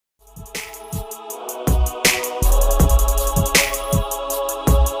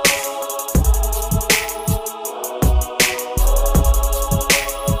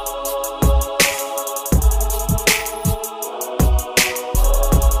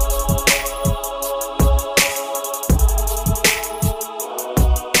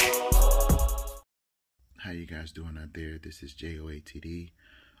guys doing out there? This is JOATD.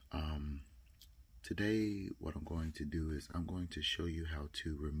 Today what I'm going to do is I'm going to show you how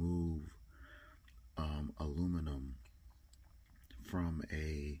to remove aluminum from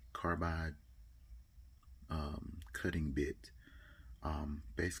a carbide cutting bit.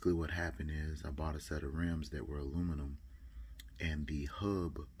 Basically what happened is I bought a set of rims that were aluminum, and the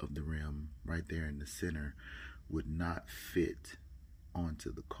hub of the rim right there in the center would not fit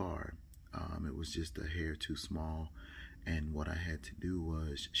onto the car. It was just a hair too small, and what I had to do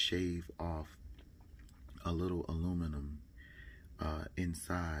was shave off a little aluminum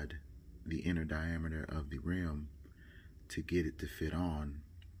inside the inner diameter of the rim to get it to fit on.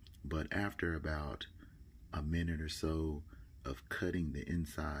 But after about a minute or so of cutting the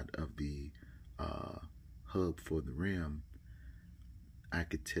inside of the hub for the rim, I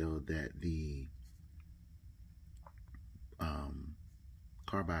could tell that the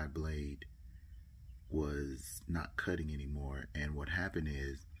carbide blade was not cutting anymore, and what happened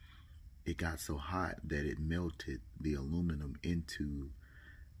is it got so hot that it melted the aluminum into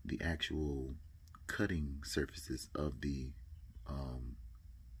the actual cutting surfaces of the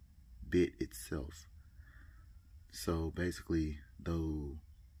bit itself. So basically those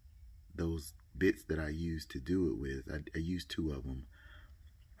bits that I used to do it with, I used 2 of them,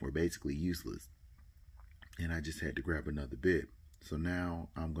 were basically useless, and I just had to grab another bit. So now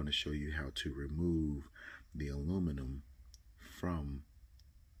I'm going to show you how to remove the aluminum from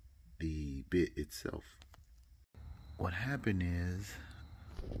the bit itself. What happened is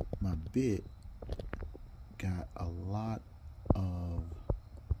my bit got a lot of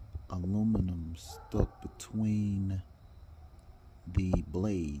aluminum stuck between the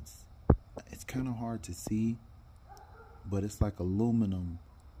blades. It's kind of hard to see, but it's like aluminum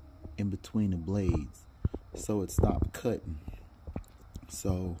in between the blades, so it stopped cutting.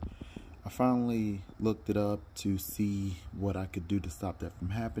 So I finally looked it up to see what I could do to stop that from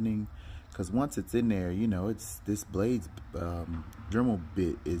happening, because once it's in there, you know, this blade's Dremel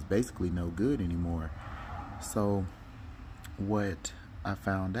bit is basically no good anymore. So what I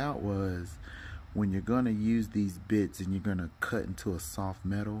found out was, when you're going to use these bits and you're going to cut into a soft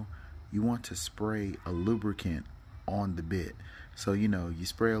metal, you want to spray a lubricant on the bit. So, you know, you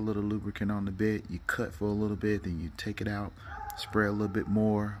spray a little lubricant on the bit, you cut for a little bit, then you take it out, spray a little bit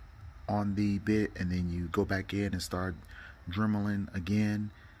more on the bit, and then you go back in and start dremeling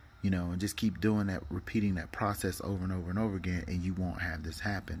again, you know, and just keep doing that, repeating that process over and over and over again, and you won't have this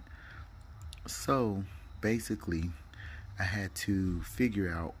happen. So basically I had to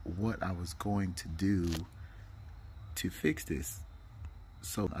figure out what I was going to do to fix this.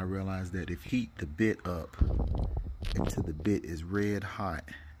 So I realized that if you heat the bit up until the bit is red hot,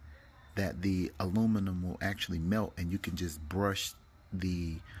 that the aluminum will actually melt, and you can just brush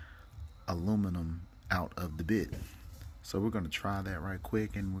the aluminum out of the bit. So we're going to try that right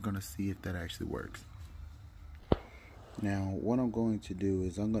quick, and we're going to see if that actually works. Now what I'm going to do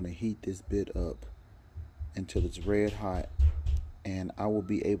is I'm going to heat this bit up until it's red hot, and I will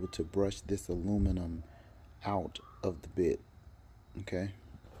be able to brush this aluminum out of the bit. Okay,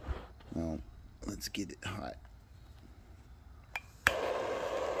 now let's get it hot.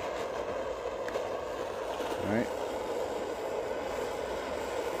 All right.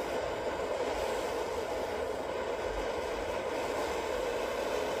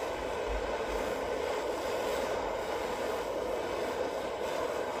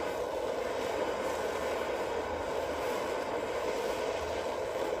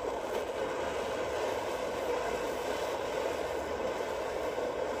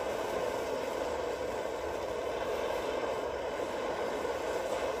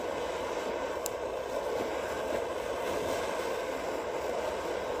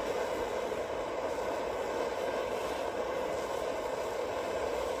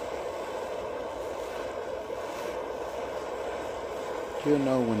 You'll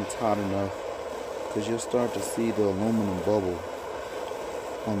know when it's hot enough, because you'll start to see the aluminum bubble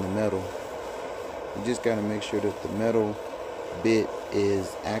on the metal. You just got to make sure that the metal bit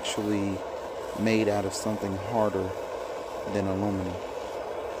is actually made out of something harder than aluminum.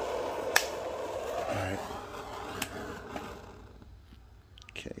 Alright.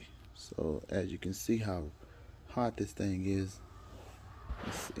 Okay, so as you can see how hot this thing is,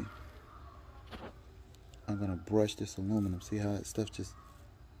 let's see. I'm gonna brush this aluminum. See how that stuff it's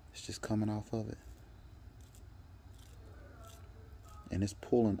just coming off of it, and it's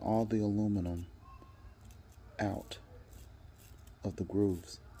pulling all the aluminum out of the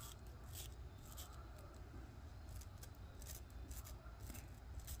grooves.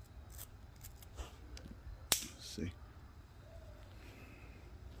 Let's see.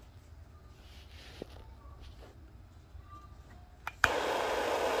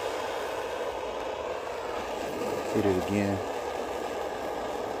 hit it again.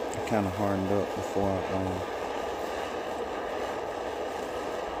 It kind of hardened up before I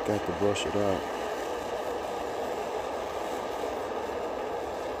got to brush it out.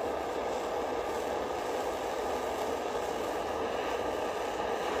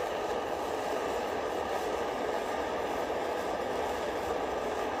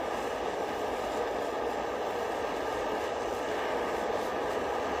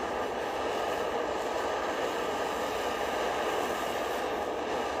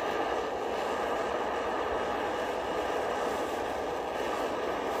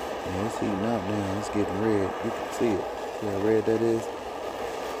 Yeah, it's heating up now. It's getting red. You can see it. See how red that is?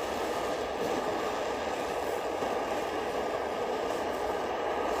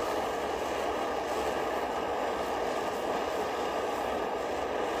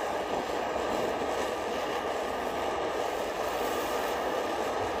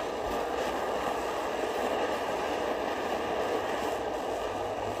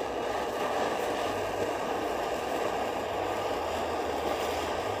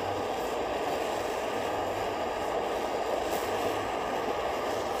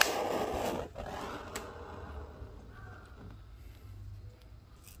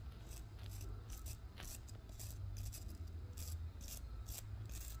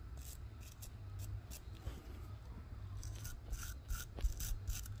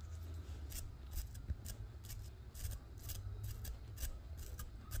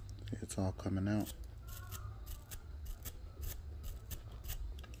 It's all coming out.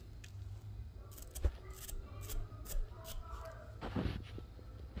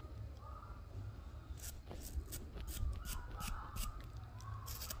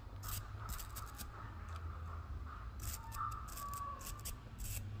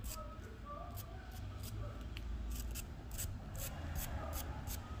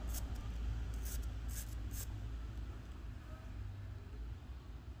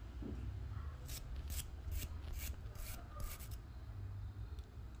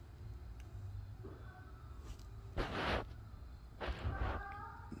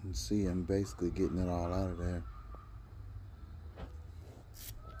 You see, I'm basically getting it all out of there.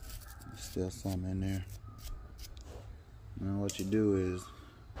 There's still some in there. Now what you do is,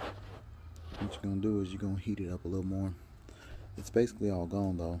 what you're gonna do is you're gonna heat it up a little more. It's basically all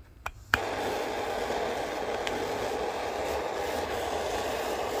gone though.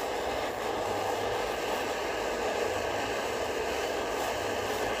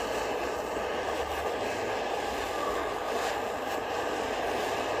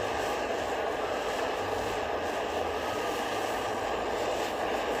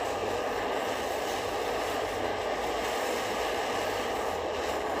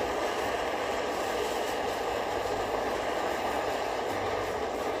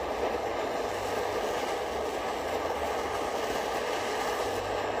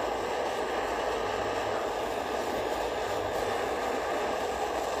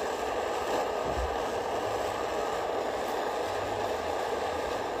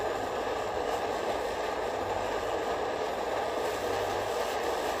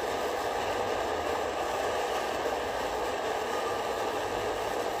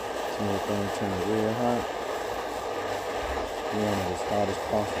 Everything turns real hot. You want it as hot as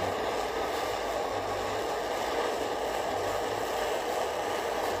possible.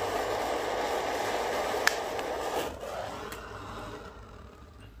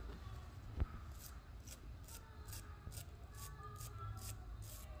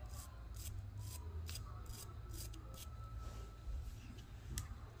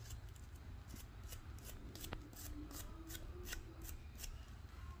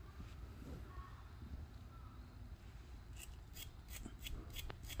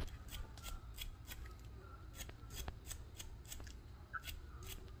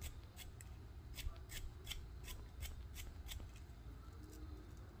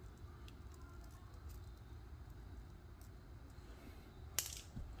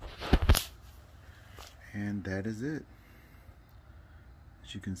 And that is it.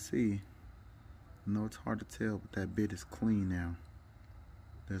 As you can see, I know it's hard to tell, but that bit is clean now.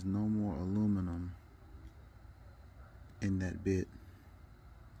 There's no more aluminum in that bit.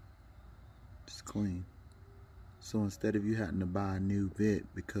 It's clean. So instead of you having to buy a new bit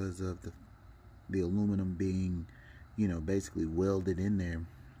because of the aluminum being, you know, basically welded in there,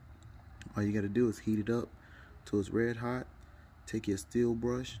 all you got to do is heat it up till it's red hot. Take your steel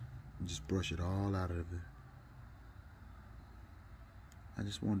brush and just brush it all out of it. I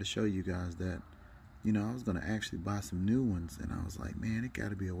just wanted to show you guys that, you know, I was gonna actually buy some new ones, and I was like, man, it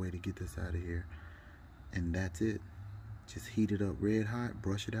gotta be a way to get this out of here. And that's it. Just heat it up red hot,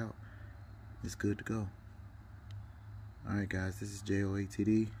 brush it out. It's good to go. Alright guys, this is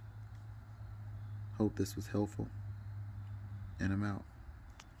JOATD. Hope this was helpful, and I'm out.